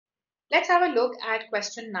Let's have a look at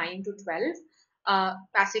question 9 to 12,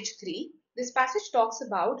 passage 3. This passage talks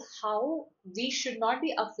about how we should not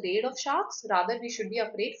be afraid of sharks, rather we should be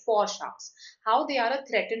afraid for sharks. How they are a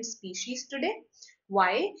threatened species today.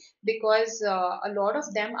 Why? Because a lot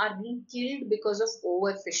of them are being killed because of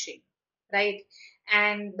overfishing, right?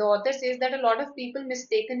 And the author says that a lot of people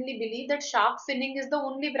mistakenly believe that shark finning is the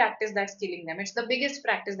only practice that's killing them. It's the biggest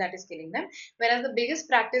practice that is killing them, whereas the biggest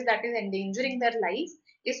practice that is endangering their life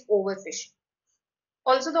is overfishing.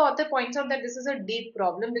 Also, the author points out that this is a deep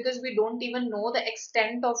problem because we don't even know the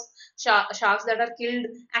extent of sharks that are killed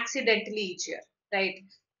accidentally each year, right?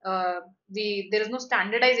 Uh, there is no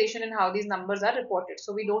standardization in how these numbers are reported,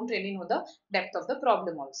 so we don't really know the depth of the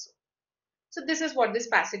problem also. So this is what this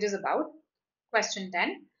passage is about. Question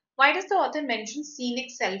 10. Why does the author mention scenic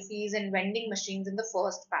selfies and vending machines in the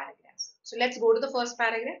first paragraph? So let's go to the first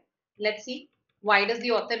paragraph. Let's see, why does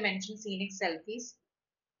the author mention scenic selfies?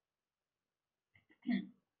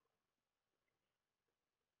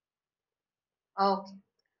 Okay.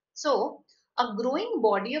 So, a growing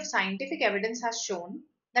body of scientific evidence has shown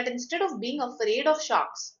that instead of being afraid of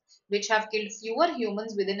sharks, which have killed fewer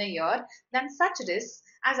humans within a year than such risks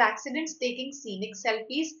as accidents taking scenic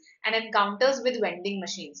selfies and encounters with vending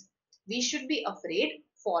machines, we should be afraid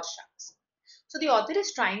for sharks. So, the author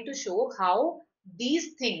is trying to show how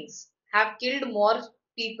these things have killed more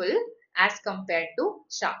people as compared to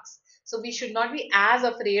sharks. So, we should not be as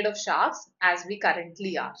afraid of sharks as we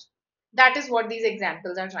currently are. That is what these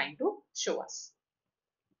examples are trying to show us.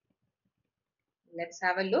 Let's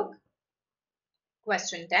have a look.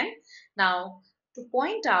 Question 10. Now, to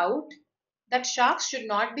point out that sharks should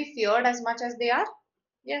not be feared as much as they are.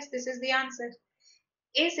 Yes, this is the answer.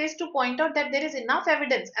 A says to point out that there is enough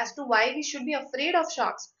evidence as to why we should be afraid of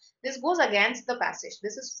sharks. This goes against the passage.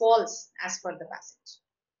 This is false as per the passage.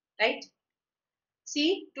 Right?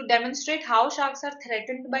 C, to demonstrate how sharks are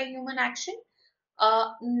threatened by human action.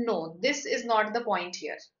 No, this is not the point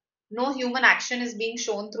here. No human action is being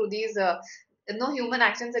shown through these. No human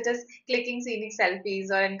action such as clicking scenic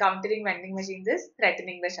selfies or encountering vending machines is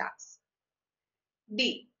threatening the sharks.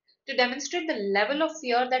 D, to demonstrate the level of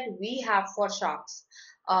fear that we have for sharks.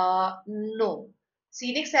 No,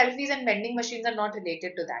 scenic selfies and vending machines are not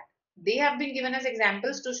related to that. They have been given as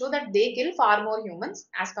examples to show that they kill far more humans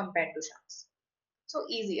as compared to sharks. So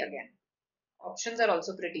easy again. Options are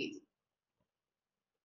also pretty easy.